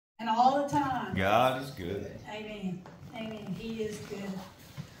And all the time. God is good. Amen. Amen. He is good.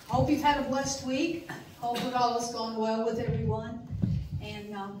 I hope you've had a blessed week. Hope it all has gone well with everyone.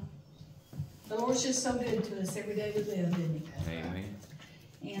 And the Lord's just so good to us every day we live, isn't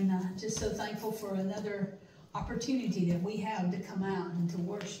He? Amen. And just so thankful for another opportunity that we have to come out and to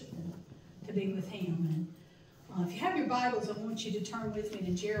worship and to be with Him. And if you have your Bibles, I want you to turn with me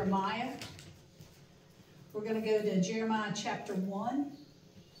to Jeremiah. We're going to go to Jeremiah chapter 1.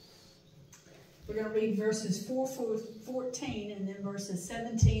 We're going to read verses 4 through 14 and then verses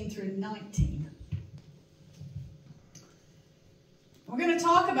 17 through 19. We're going to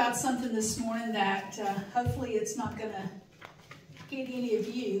talk about something this morning that hopefully it's not going to get any of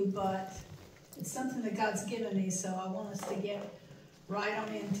you, but it's something that God's given me, so I want us to get right on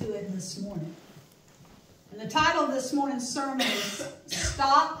into it this morning. And the title of this morning's sermon is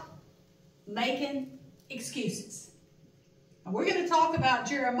Stop Making Excuses. And we're going to talk about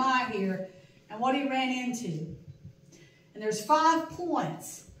Jeremiah here and what he ran into. And there's 5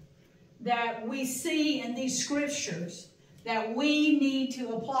 points that we see in these scriptures that we need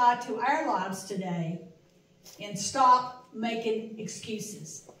to apply to our lives today and stop making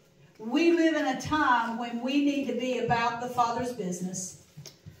excuses. We live in a time when we need to be about the Father's business,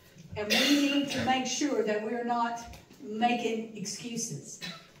 and we need to make sure that we're not making excuses.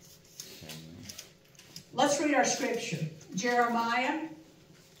 Let's read our scripture. Jeremiah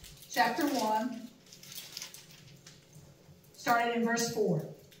chapter 1, starting in verse 4.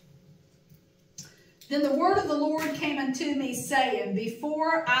 Then the word of the Lord came unto me, saying,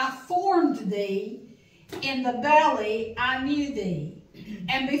 Before I formed thee in the belly, I knew thee.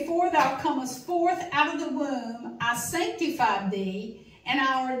 And before thou comest forth out of the womb, I sanctified thee, and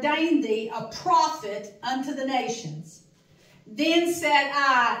I ordained thee a prophet unto the nations. Then said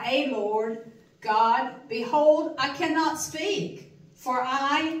I, A Lord God, behold, I cannot speak, for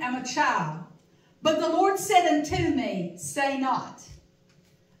I am a child. But the Lord said unto me, Say not,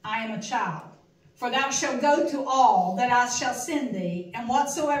 I am a child. For thou shalt go to all that I shall send thee, and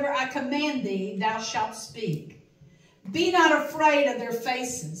whatsoever I command thee, thou shalt speak. Be not afraid of their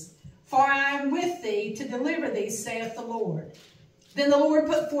faces, for I am with thee to deliver thee, saith the Lord. Then the Lord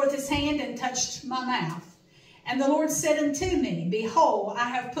put forth his hand and touched my mouth. And the Lord said unto me, Behold, I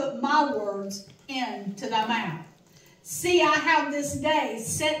have put my words into thy mouth. See, I have this day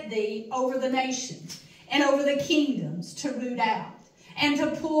set thee over the nations and over the kingdoms to root out, and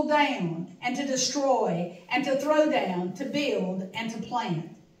to pull down, and to destroy, and to throw down, to build, and to plant.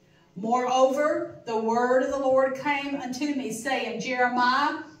 Moreover, the word of the Lord came unto me, saying,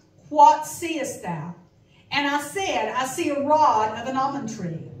 Jeremiah, what seest thou? And I said, I see a rod of an almond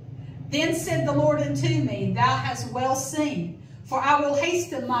tree. Then said the Lord unto me, Thou hast well seen, for I will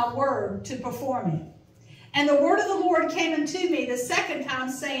hasten my word to perform it. And the word of the Lord came unto me the second time,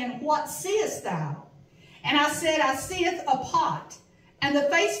 saying, What seest thou? And I said, I seeth a pot, and the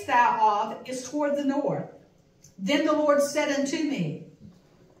face thereof is toward the north. Then the Lord said unto me,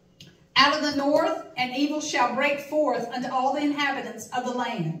 Out of the north an evil shall break forth unto all the inhabitants of the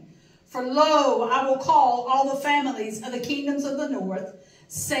land. For lo, I will call all the families of the kingdoms of the north,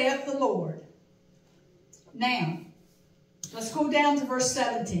 saith the Lord. Now, let's go down to verse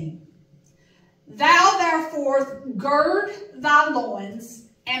 17. Thou therefore gird thy loins,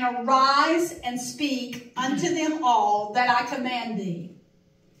 and arise and speak unto them all that I command thee.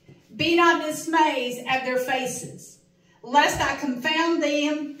 Be not dismayed at their faces, lest I confound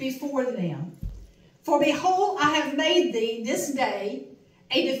them before them. For behold, I have made thee this day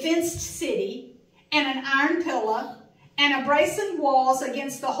a defenced city, and an iron pillar, and a brazen walls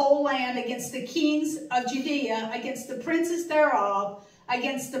against the whole land, against the kings of Judea, against the princes thereof,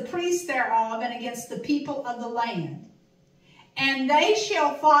 against the priests thereof, and against the people of the land. And they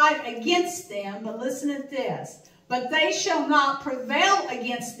shall fight against them, but listen at this, but they shall not prevail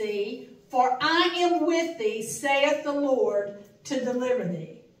against thee, for I am with thee, saith the Lord, to deliver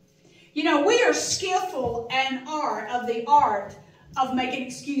thee. You know, we are skillful and the art of making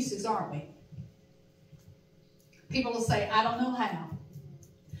excuses, aren't we? People will say, I don't know how.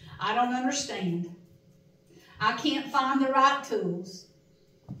 I don't understand. I can't find the right tools.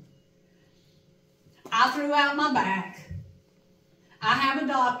 I threw out my back. I have a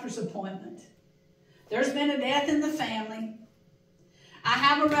doctor's appointment. There's been a death in the family. I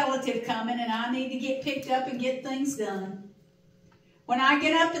have a relative coming and I need to get picked up and get things done. When I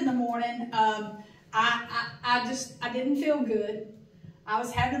get up in the morning, I didn't feel good. I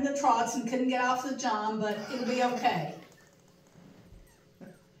was having the trots and couldn't get off the john, but it'll be okay.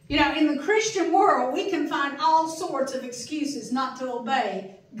 You know, in the Christian world, we can find all sorts of excuses not to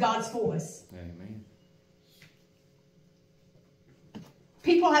obey God's voice. Amen.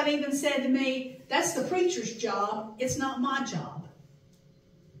 People have even said to me, that's the preacher's job. It's not my job.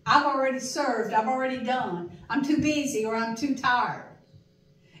 I've already served. I've already done. I'm too busy or I'm too tired.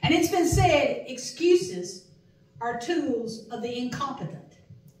 And it's been said, excuses are tools of the incompetent.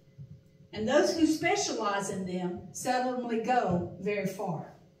 And those who specialize in them seldomly go very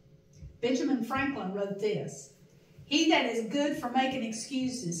far. Benjamin Franklin wrote this: he that is good for making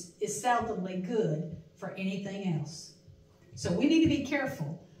excuses is seldomly good for anything else. So we need to be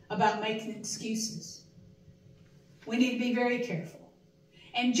careful about making excuses. We need to be very careful.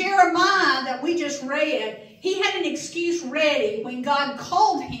 And Jeremiah that we just read, he had an excuse ready when God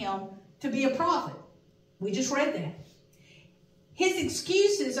called him to be a prophet. We just read that. His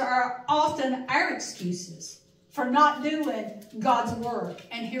excuses are often our excuses for not doing God's work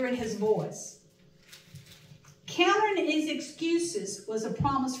and hearing his voice. Countering his excuses was a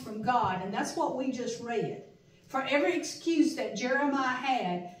promise from God, and that's what we just read. For every excuse that Jeremiah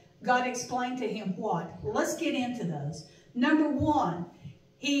had, God explained to him what? Let's get into those. Number one,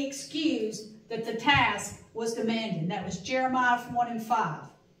 he excused that the task was demanding. That was Jeremiah 1:5.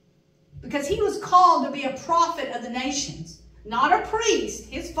 Because he was called to be a prophet of the nations. Not a priest.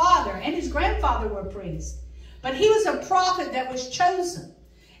 His father and his grandfather were priests. But he was a prophet that was chosen.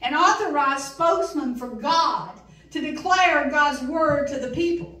 An authorized spokesman for God to declare God's word to the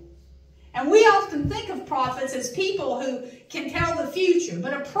people. And we often think of prophets as people who can tell the future.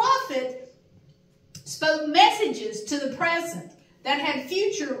 But a prophet spoke messages to the present that had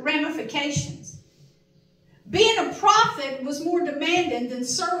future ramifications. Being a prophet was more demanding than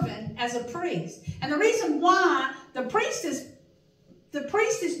serving as a priest. And the reason why the priestess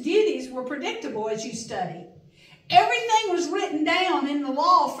duties were predictable as you study. Everything was written down in the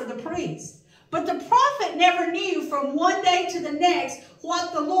law for the priest. But the prophet never knew from one day to the next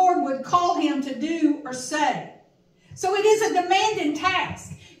what the Lord would call him to do or say. So it is a demanding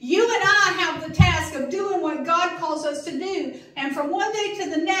task. You and I have the task of doing what God calls us to do. And from one day to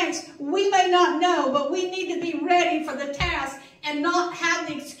the next, we may not know, but we need to be ready for the task and not have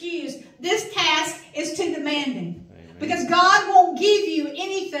the excuse, this task is too demanding. Amen. Because God won't give you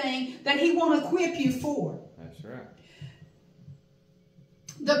anything that he won't equip you for. That's right.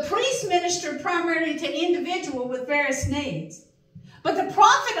 The priest ministered primarily to individuals with various needs. But the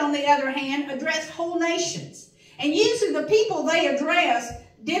prophet, on the other hand, addressed whole nations. And usually the people they addressed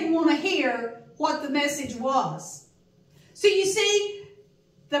didn't want to hear what the message was. So you see,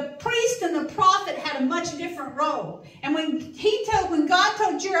 the priest and the prophet had a much different role. And when God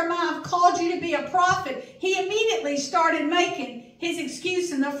told Jeremiah, I've called you to be a prophet, he immediately started making his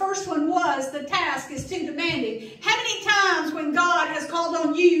excuse. And the first one was, the task is too demanding. How many times when God has called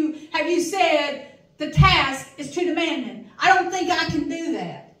on you, have you said, the task is too demanding? I don't think I can do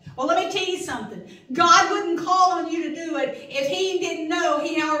that. Well, let me tell you something. God wouldn't call on you to do it if he didn't know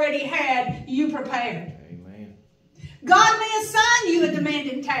he already had you prepared. Amen. God may assign you a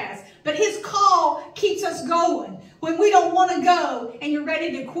demanding task, but his call keeps us going when we don't want to go and you're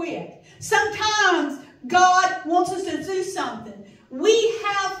ready to quit. Sometimes God wants us to do something. We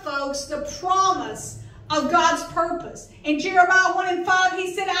have, folks, the promise of God's purpose. In Jeremiah 1:5,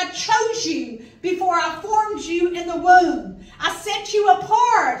 he said, I chose you before I formed you in the womb. I set you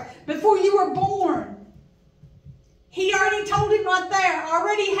apart before you were born. He already told him right there, I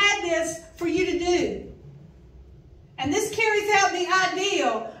already had this for you to do. And this carries out the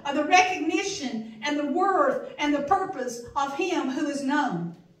ideal of the recognition and the worth and the purpose of him who is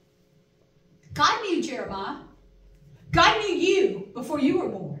known. God knew Jeremiah. God knew you before you were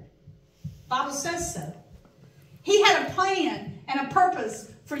born. The Bible says so. He had a plan and a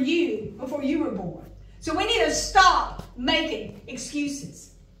purpose for you before you were born. So we need to stop making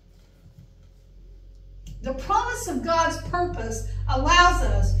excuses. The promise of God's purpose allows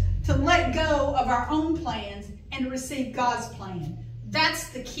us to let go of our own plans and receive God's plan. That's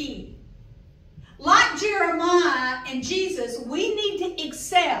the key. Like Jeremiah and Jesus, we need to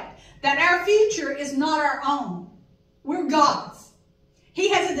accept that our future is not our own. We're God's. He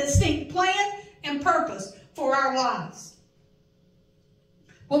has a distinct plan and purpose for our lives.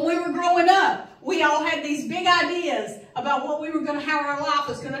 When we were growing up, we all had these big ideas about what how our life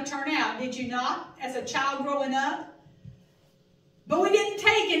was going to turn out. Did you not, as a child growing up? But we didn't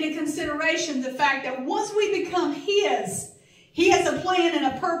take into consideration the fact that once we become his, he has a plan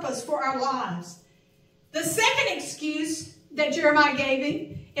and a purpose for our lives. The second excuse that Jeremiah gave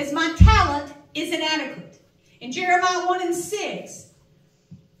him is, my talent is inadequate. In Jeremiah 1:6,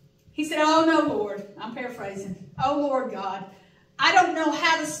 he said, oh no, Lord, I'm paraphrasing. Oh Lord God, I don't know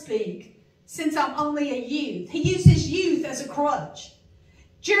how to speak since I'm only a youth. He uses youth as a crutch.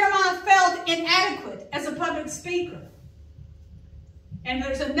 Jeremiah felt inadequate as a public speaker. And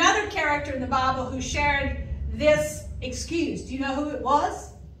there's another character in the Bible who shared this excuse. Do you know who it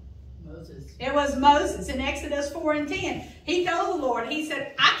was? Moses. It was Moses in Exodus 4 and 10. He told the Lord, he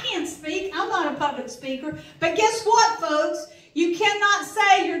said, I can't speak. I'm not a public speaker. But guess what, folks? You cannot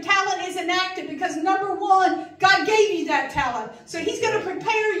say your talent is inactive because, number one, God gave you that talent. So he's going to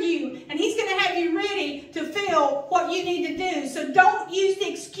prepare you, and he's going to have you ready to feel what you need to do. So don't use the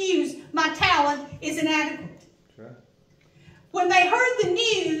excuse, my talent is inadequate. Sure. When they heard the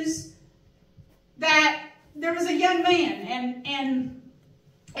news that there was a young man, and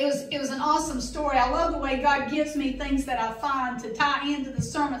it was an awesome story. I love the way God gives me things that I find to tie into the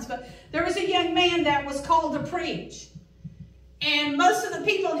sermons. But there was a young man that was called to preach. And most of the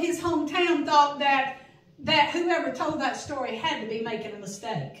people in his hometown thought that whoever told that story had to be making a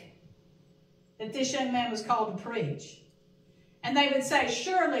mistake. That this young man was called to preach. And they would say,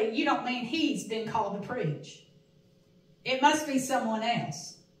 surely you don't mean he's been called to preach. It must be someone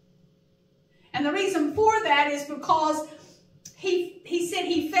else. And the reason for that is because he said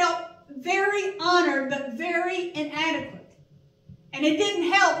he felt very honored but very inadequate. And it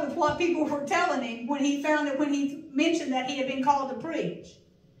didn't help with what people were telling him when he mentioned that he had been called to preach.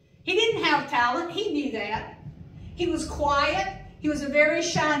 He didn't have talent. He knew that. He was quiet. He was a very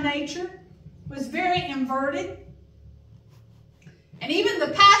shy nature. Was very inverted. And even the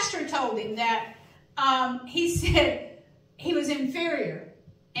pastor told him that he said he was inferior.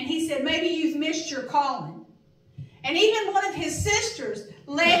 And he said, maybe you've missed your calling. And even one of his sisters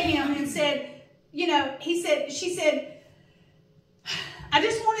led him and said, you know, she said, I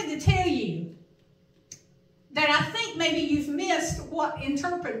just wanted to tell you that I think maybe you've missed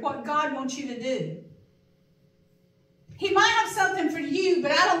interpret what God wants you to do. He might have something for you,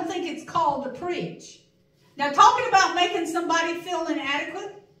 but I don't think it's called to preach. Now, talking about making somebody feel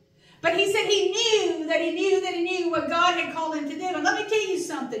inadequate, but he said he knew that he knew what God had called him to do. And let me tell you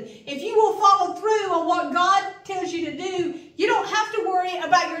something. If you will follow through on what God tells you to do, you don't have to worry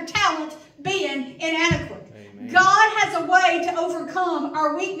about your talent being inadequate. Amen. God has a way to overcome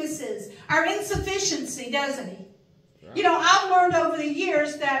our weaknesses, our insufficiency, doesn't he? Right. You know, I've learned over the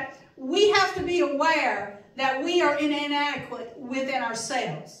years that we have to be aware that we are inadequate within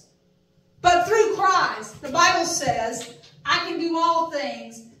ourselves. But through Christ, the Bible says, I can do all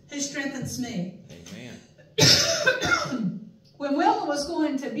things who strengthens me. Amen. When Wilma was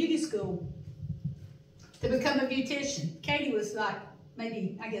going to beauty school to become a beautician, Katie was like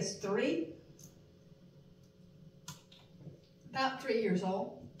maybe, I guess, 3. About 3 years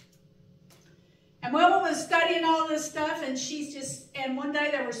old. And Wilma was studying all this stuff, and one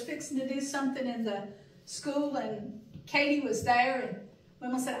day they were fixing to do something in the school, and Katie was there, and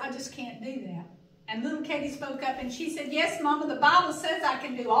Wilma said, I just can't do that. And little Katie spoke up, and she said, yes, Mama, the Bible says I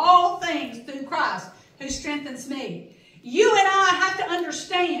can do all things through Christ who strengthens me. You and I have to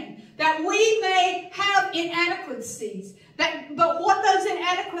understand that we may have inadequacies, but what those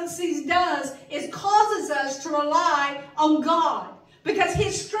inadequacies does is causes us to rely on God, because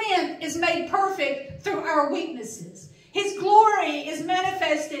his strength is made perfect through our weaknesses. His glory is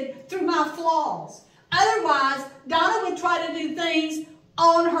manifested through my flaws. Otherwise, Donna would try to do things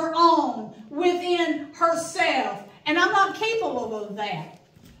on her own, within herself. And I'm not capable of that.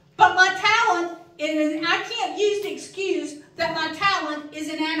 But my talent, I can't use the excuse that my talent is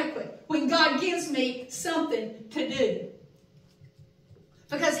inadequate when God gives me something to do.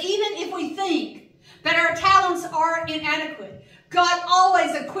 Because even if we think that our talents are inadequate, God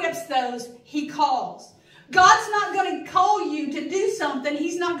always equips those he calls. God's not going to call you to do something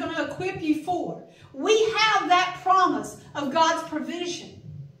he's not going to equip you for. We have that promise of God's provision.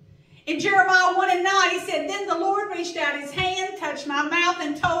 In Jeremiah 1 and 9, he said, then the Lord reached out his hand, touched my mouth,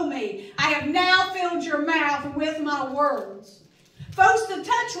 and told me, I have now filled your mouth with my words. Folks, the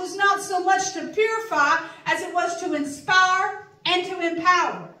touch was not so much to purify as it was to inspire and to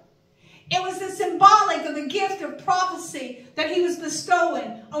empower. It was the symbolic of the gift of prophecy that he was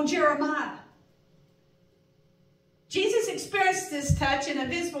bestowing on Jeremiah. Jesus experienced this touch in a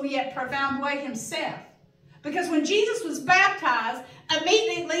visible yet profound way himself. Because when Jesus was baptized,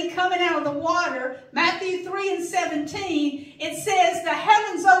 immediately coming out of the water, Matthew 3 and 17, it says, the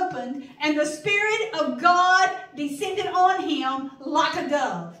heavens opened and the Spirit of God descended on him like a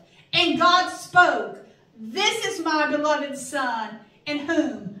dove. And God spoke, this is my beloved Son, in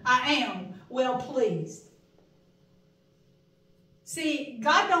whom I am well pleased. See,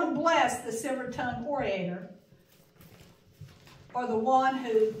 God don't bless the silver-tongued orator or the one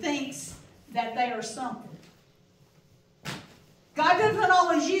who thinks that they are something. God doesn't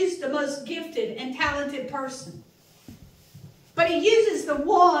always use the most gifted and talented person. But he uses the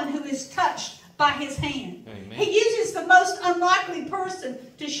one who is touched by his hand. Amen. He uses the most unlikely person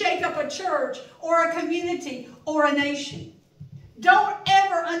to shake up a church or a community or a nation. Don't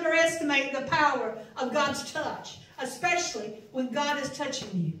ever underestimate the power of God's touch, especially when God is touching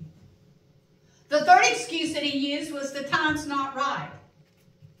you. The third excuse that he used was the time's not right.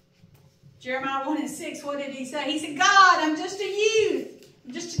 Jeremiah 1:6, what did he say? He said, God, I'm just a youth.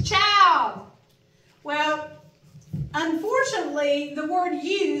 I'm just a child. Well, unfortunately, the word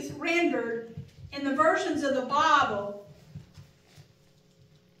youth rendered in the versions of the Bible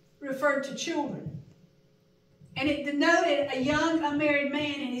referred to children. And it denoted a young unmarried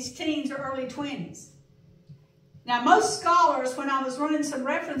man in his teens or early 20s. Now, most scholars, when I was running some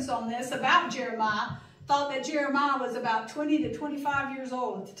reference on this about Jeremiah, thought that Jeremiah was about 20 to 25 years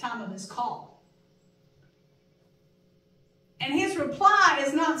old at the time of his call. And his reply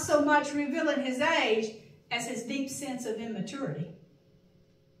is not so much revealing his age as his deep sense of immaturity.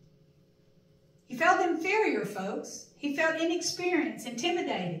 He felt inferior, folks. He felt inexperienced,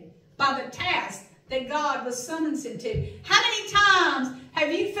 intimidated by the task that God was summoning him to. How many times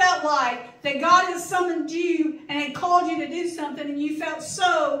have you felt like that God has summoned you and had called you to do something and you felt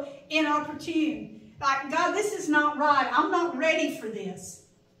so inopportune? Like, God, this is not right. I'm not ready for this.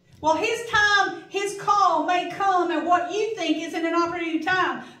 Well, his time, his call may come at what you think isn't an opportune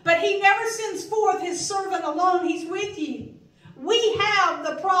time. But he never sends forth his servant alone. He's with you. We have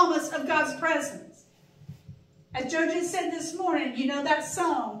the promise of God's presence. As Joe just said this morning, you know that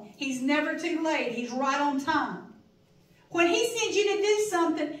song, he's never too late. He's right on time. When he sends you to do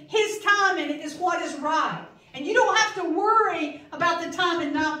something, his timing is what is right. And you don't have to worry about the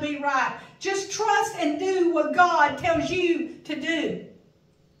timing not be right. Just trust and do what God tells you to do.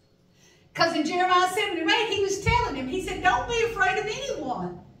 Because in Jeremiah 7:8, he was telling him, he said, don't be afraid of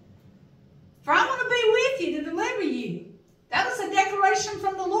anyone. For I'm going to be with you to deliver you. That was a declaration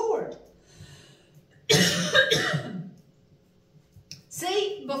from the Lord.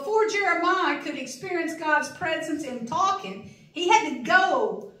 See, before Jeremiah could experience God's presence in talking, he had to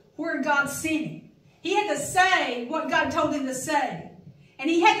go where God sent him. He had to say what God told him to say. And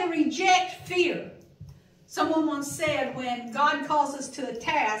he had to reject fear. Someone once said, when God calls us to a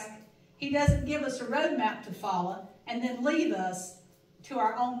task, he doesn't give us a roadmap to follow and then leave us to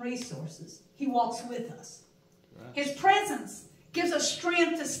our own resources. He walks with us. Right. His presence gives us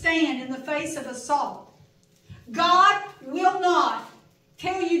strength to stand in the face of assault. God will not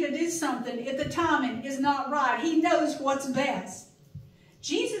tell you to do something if the timing is not right. He knows what's best.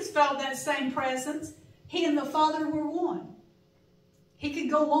 Jesus felt that same presence. He and the Father were one. He could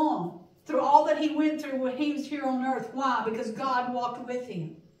go on through all that he went through when he was here on earth. Why? Because God walked with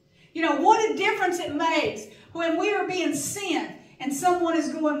him. You know, what a difference it makes when we are being sent and someone is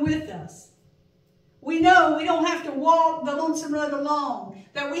going with us. We know we don't have to walk the lonesome road alone,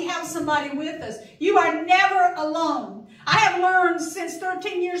 that we have somebody with us. You are never alone. I have learned since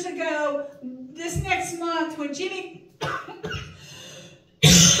 13 years ago, this next month, when Jimmy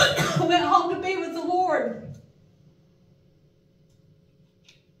went home to be with the Lord.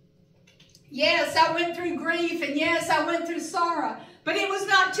 Yes, I went through grief, and yes, I went through sorrow. But it was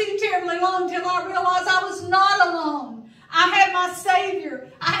not too terribly long till I realized I was not alone. I had my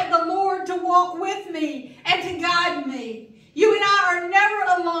Savior. I had the Lord to walk with me and to guide me. You and I are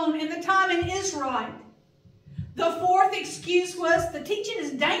never alone, and the timing is right. The fourth excuse was the teaching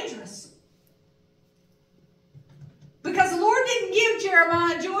is dangerous. Because the Lord didn't give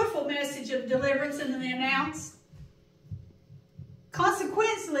Jeremiah a joyful message of deliverance and then announce.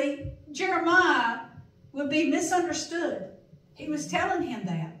 Consequently, Jeremiah would be misunderstood. He was telling him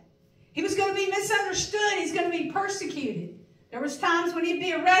that. He was going to be misunderstood. He's going to be persecuted. There was times when he'd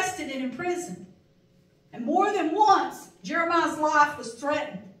be arrested and imprisoned. And more than once, Jeremiah's life was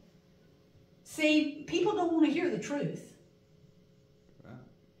threatened. See, people don't want to hear the truth.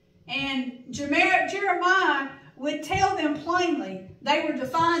 And Jeremiah would tell them plainly they were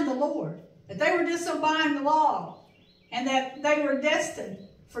defying the Lord, that they were disobeying the law, and that they were destined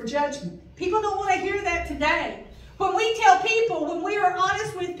for judgment. People don't want to hear that today. When we tell people, when we are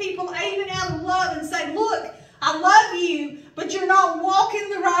honest with people, even out of love, and say, look, I love you, but you're not walking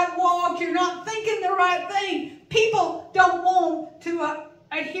the right walk, you're not thinking the right thing, people don't want to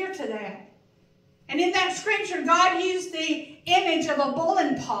adhere to that. And in that scripture, God used the image of a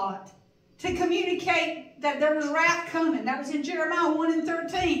boiling pot to communicate that there was wrath coming. That was in Jeremiah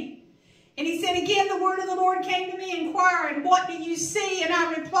 1:13. And he said, again, the word of the Lord came to me inquiring, what do you see? And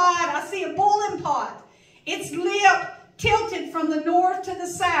I replied, I see a boiling pot. Its lip tilted from the north to the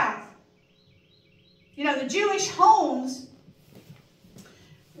south. You know, the Jewish homes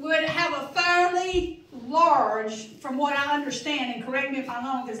would have a fairly large, from what I understand, and correct me if I'm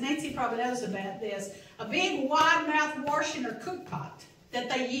wrong, because Nancy probably knows about this, a big wide-mouth washing or cook pot that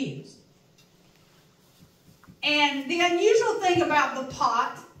they use. And the unusual thing about the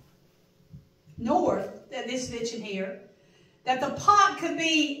pot, north of this ditching here, that the pot could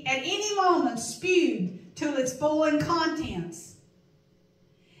be at any moment spewed to its boiling contents.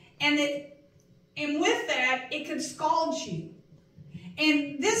 And with that, it could scald you.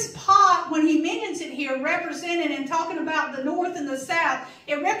 And this pot, when he mentions it here, represented, and talking about the north and the south,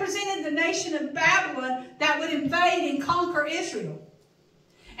 it represented the nation of Babylon that would invade and conquer Israel.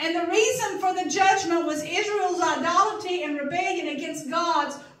 And the reason for the judgment was Israel's idolatry and rebellion against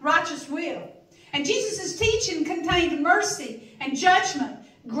God's righteous will. And Jesus' teaching contained mercy and judgment,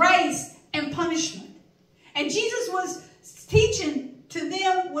 grace and punishment. And Jesus was teaching to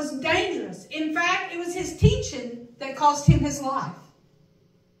them was dangerous. In fact, it was his teaching that cost him his life.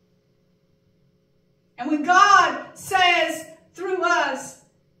 And when God says through us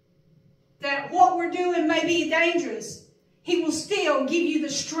that what we're doing may be dangerous, he will still give you the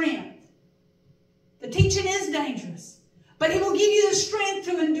strength. The teaching is dangerous, but he will give you the strength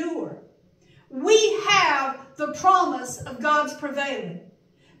to endure. We have the promise of God's prevailing.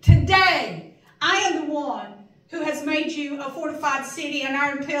 Today, I am the one who has made you a fortified city, an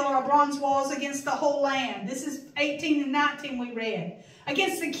iron pillar, a bronze walls against the whole land. This is 18 and 19 we read.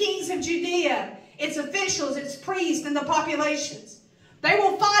 Against the kings of Judea, its officials, its priests, and the populations. They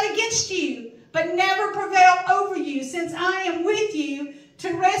will fight against you, but never prevail over you, since I am with you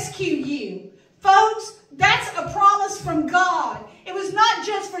to rescue you. Folks, that's a promise from God. It was not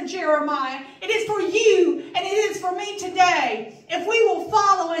just for Jeremiah. It is for you, and it is for me today. If we will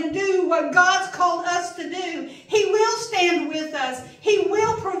follow and do what God's called us to do, he will stand with us. He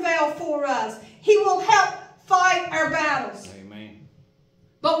will prevail for us. He will help fight our battles. Amen.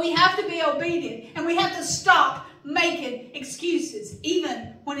 But we have to be obedient, and we have to stop making excuses,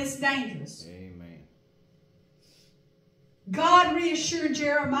 even when it's dangerous. Amen. God reassured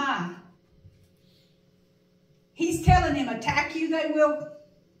Jeremiah. He's telling him, attack you they will,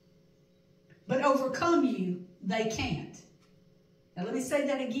 but overcome you they can't. Now let me say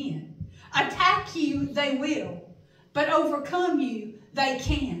that again. Attack you they will, but overcome you they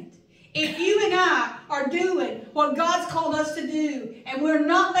can't. If you and I are doing what God's called us to do, and we're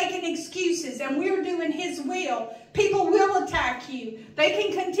not making excuses, and we're doing his will, people will attack you. They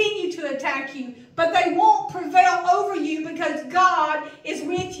can continue to attack you, but they won't prevail over you because God is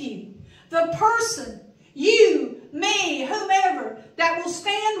with you. The person, you, me, whomever, that will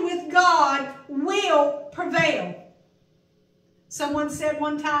stand with God will prevail. Someone said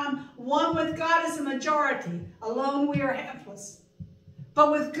one time, one with God is a majority. Alone we are helpless.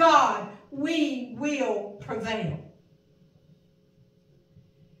 But with God, we will prevail.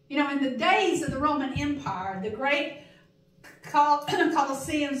 You know, in the days of the Roman Empire, the great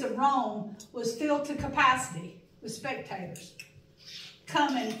Colosseums of Rome was filled to capacity with spectators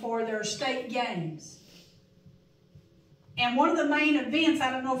coming for their state games. And one of the main events, I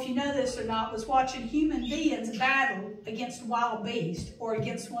don't know if you know this or not, was watching human beings battle against wild beasts or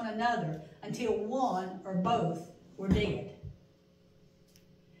against one another until one or both were dead.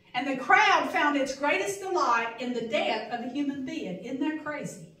 And the crowd found its greatest delight in the death of a human being. Isn't that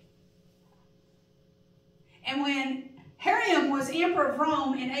crazy? And when Hadrian was emperor of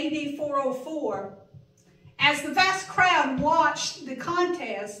Rome in AD 404, as the vast crowd watched the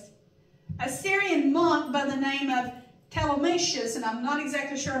contest, a Syrian monk by the name of Telemachus, and I'm not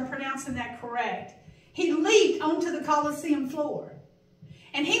exactly sure I'm pronouncing that correct, he leaped onto the Colosseum floor.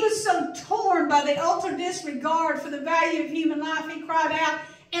 And he was so torn by the utter disregard for the value of human life, he cried out,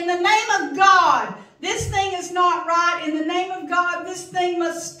 "In the name of God, this thing is not right. In the name of God, this thing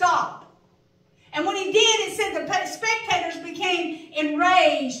must stop." And when he did, it said the spectators became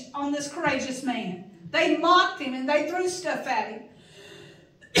enraged on this courageous man. They mocked him and they threw stuff at him.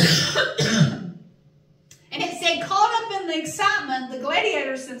 And it said, caught up in the excitement, the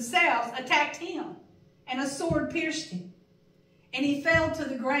gladiators themselves attacked him, and a sword pierced him, and he fell to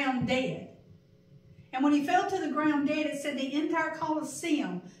the ground dead. And when he fell to the ground dead, it said the entire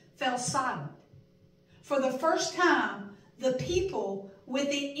Colosseum fell silent. For the first time, the people with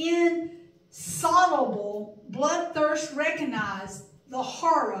the insoluble bloodthirst recognized the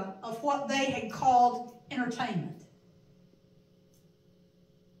horror of what they had called entertainment.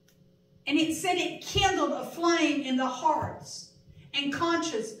 And it said it kindled a flame in the hearts and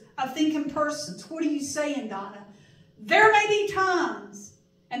conscience of thinking persons. What are you saying, Donna? There may be times,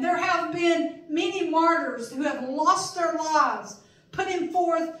 and there have been many martyrs who have lost their lives, putting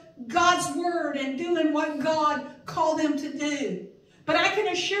forth God's word and doing what God called them to do. But I can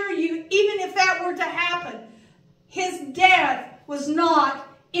assure you, even if that were to happen, his death was not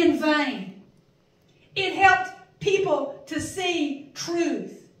in vain. It helped people to see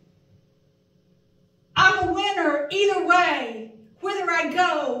truth. I'm a winner either way, whether I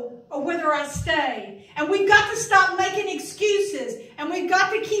go or whether I stay. And we've got to stop making excuses. And we've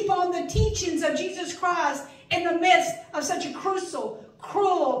got to keep on the teachings of Jesus Christ in the midst of such a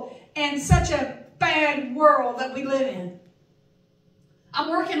cruel, and such a bad world that we live in. I'm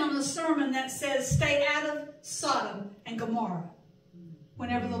working on a sermon that says, stay out of Sodom and Gomorrah,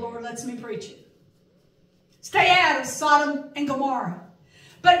 whenever the Lord lets me preach it. Stay out of Sodom and Gomorrah.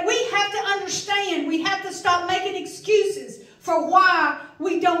 But we have to understand, we have to stop making excuses for why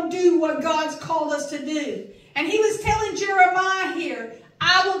we don't do what God's called us to do. And he was telling Jeremiah here,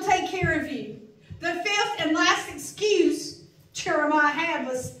 I will take care of you. The fifth and last excuse Jeremiah had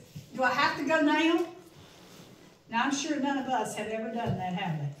was, do I have to go now? Now, I'm sure none of us have ever done that,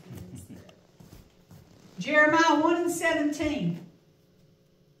 have we? Jeremiah 1:17.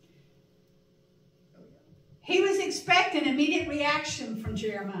 He was expecting immediate reaction from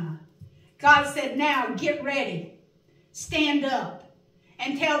Jeremiah. God said, now get ready, stand up,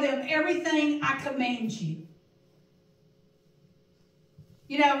 and tell them everything I command you.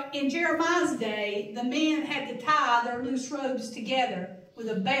 You know, in Jeremiah's day, the men had to tie their loose robes together with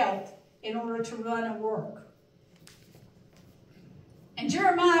a belt in order to run and work. And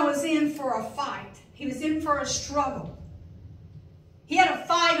Jeremiah was in for a fight. He was in for a struggle. He had a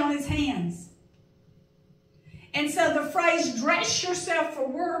fight on his hands. And so the phrase, dress yourself for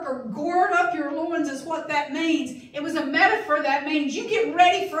work or gird up your loins is what that means. It was a metaphor that means you get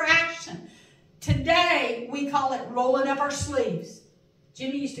ready for action. Today, we call it rolling up our sleeves.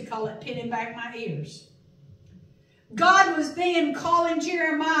 Jimmy used to call it pinning back my ears. God was then calling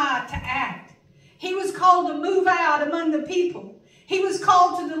Jeremiah to act. He was called to move out among the people. He was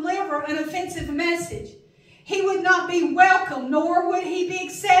called to deliver an offensive message. He would not be welcome, nor would he be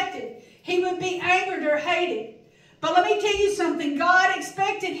accepted. He would be angered or hated. But let me tell you something. God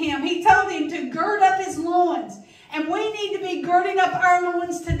expected him. He told him to gird up his loins. And we need to be girding up our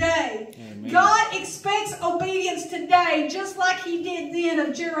loins today. Amen. God expects obedience today, just like he did then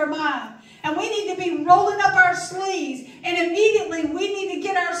of Jeremiah. And we need to be rolling up our sleeves. And immediately we need to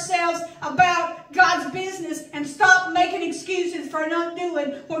get ourselves about God's business and stop making excuses for not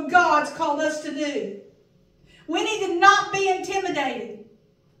doing what God's called us to do. We need to not be intimidated.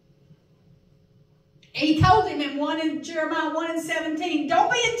 He told him in Jeremiah 1:17,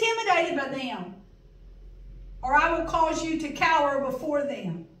 don't be intimidated by them, or I will cause you to cower before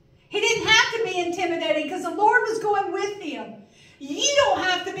them. He didn't have to be intimidated because the Lord was going with him. You don't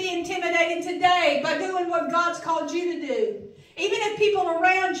have to be intimidated today by doing what God's called you to do. Even if people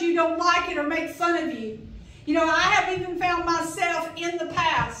around you don't like it or make fun of you. You know, I have even found myself in the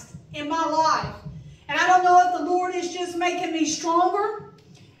past, in my life. And I don't know if the Lord is just making me stronger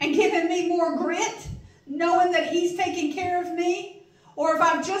and giving me more grit, knowing that he's taking care of me, or if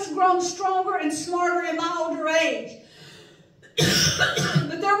I've just grown stronger and smarter in my older age.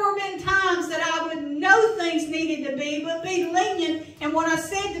 But there were been times that I would know things needed to be, but be lenient in what I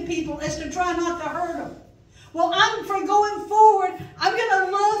said to people as to try not to hurt them. Well, for going forward, I'm going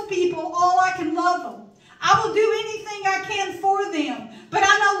to love people all I can love them. I will do anything I can for them, but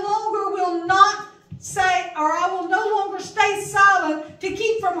I no longer will not say, or I will no longer stay silent to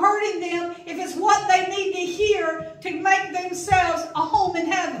keep from hurting them if it's what they need to hear to make themselves a home in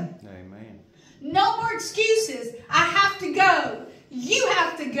heaven. Amen. No more excuses. I have to go. You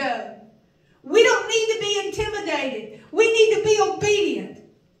have to go. We don't need to be intimidated. We need to be obedient.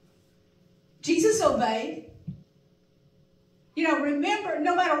 Jesus obeyed. You know, remember,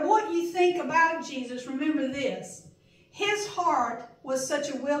 no matter what you think about Jesus, remember this. His heart was such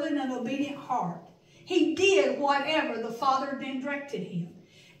a willing and obedient heart. He did whatever the Father then directed him.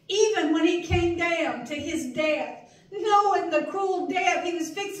 Even when he came down to his death, knowing the cruel death he was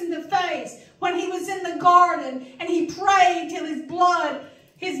fixing to face, when he was in the garden and he prayed till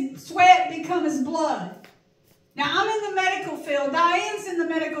his sweat become his blood. Now, I'm in the medical field. Diane's in the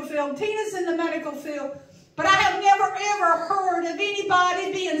medical field. Tina's in the medical field. But I have never, ever heard of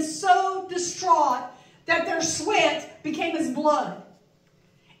anybody being so distraught that their sweat became his blood.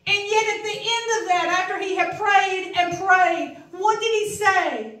 And yet at the end of that, after he had prayed and prayed, what did he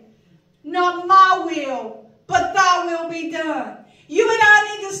say? Not my will, but thy will be done. You and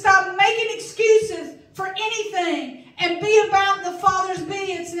I need to stop making excuses for anything and be about the Father's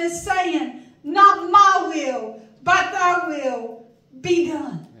business, saying, not my will, but thy will be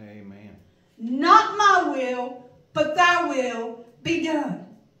done. Amen. Not my will, but thy will be done.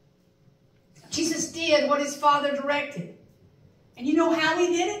 Jesus did what his Father directed. And you know how he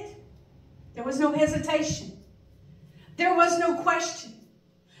did it? There was no hesitation. There was no question.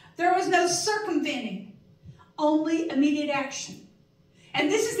 There was no circumventing. Only immediate action.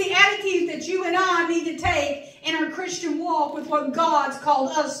 And this is the attitude that you and I need to take in our Christian walk with what God's called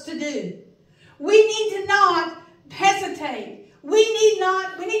us to do. We need to not hesitate. We need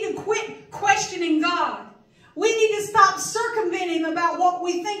to quit questioning God. We need to stop circumventing about what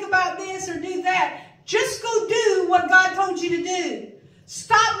we think about this or do that. Just go do what God told you to do.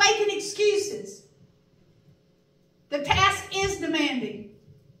 Stop making excuses. The task is demanding.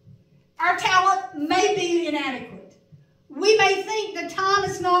 Our talent may be inadequate. We may think the time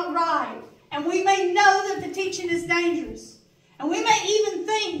is not right. And we may know that the teaching is dangerous. And we may even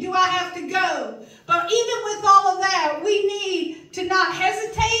think, do I have to go? But even with all of that, we need to not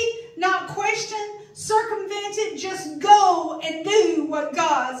hesitate, not question, circumvent it. Just go and do what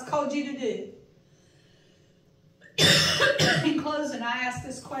God's called you to do. In closing, I ask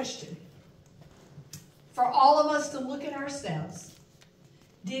this question. For all of us to look at ourselves,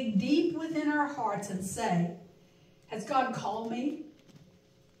 dig deep within our hearts and say, has God called me?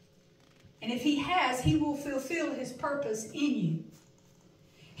 And if he has, he will fulfill his purpose in you.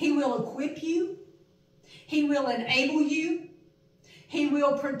 He will equip you. He will enable you. He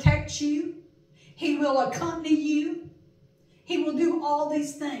will protect you. He will accompany you. He will do all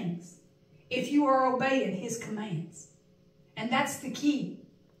these things if you are obeying his commands. And that's the key.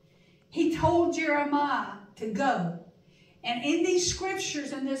 He told Jeremiah to go. And in these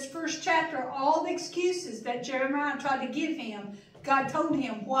scriptures, in this first chapter, all the excuses that Jeremiah tried to give him, God told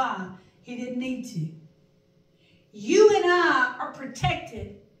him why he didn't need to. You and I are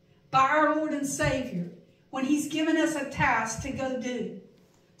protected by our Lord and Savior when he's given us a task to go do.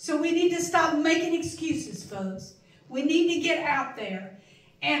 So we need to stop making excuses, folks. We need to get out there.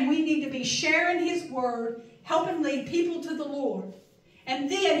 And we need to be sharing his word, helping lead people to the Lord. And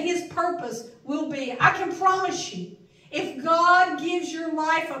then his purpose will be, I can promise you, if God gives your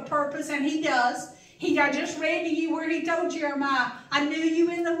life a purpose, and he does, I just read to you where he told Jeremiah, I knew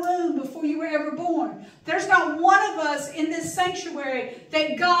you in the womb before you were ever born. There's not one of us in this sanctuary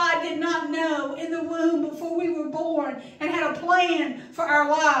that God did not know in the womb before we were born and had a plan for our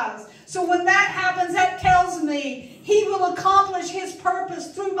lives. So when that happens, that tells me he will accomplish his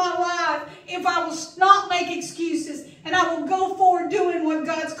purpose through my life if I will not make excuses and I will go forward doing what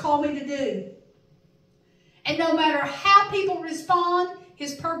God's called me to do. And no matter how people respond,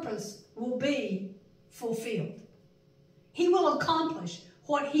 his purpose will be fulfilled. He will accomplish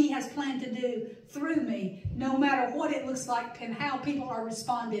what he has planned to do through me, no matter what it looks like and how people are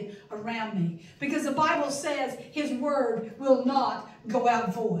responding around me. Because the Bible says his word will not go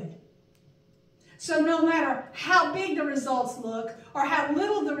out void. So no matter how big the results look or how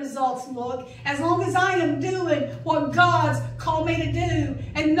little the results look, as long as I am doing what God's called me to do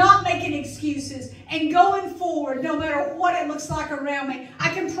and not making excuses and going forward, no matter what it looks like around me, I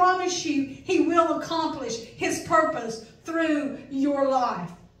can promise you he will accomplish his purpose through your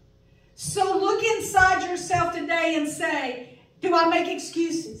life. So look inside yourself today and say, do I make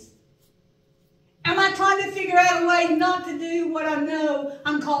excuses? Am I trying to figure out a way not to do what I know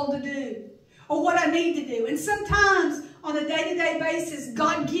I'm called to do? Or what I need to do. And sometimes on a day-to-day basis,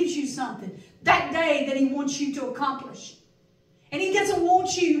 God gives you something that day that he wants you to accomplish. And he doesn't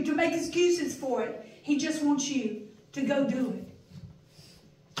want you to make excuses for it. He just wants you to go do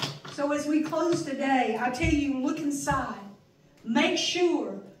it. So as we close today, I tell you, look inside. Make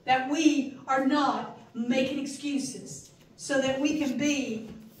sure that we are not making excuses so that we can be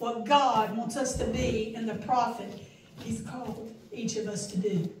what God wants us to be and the prophet he's called each of us to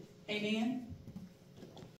do. Amen.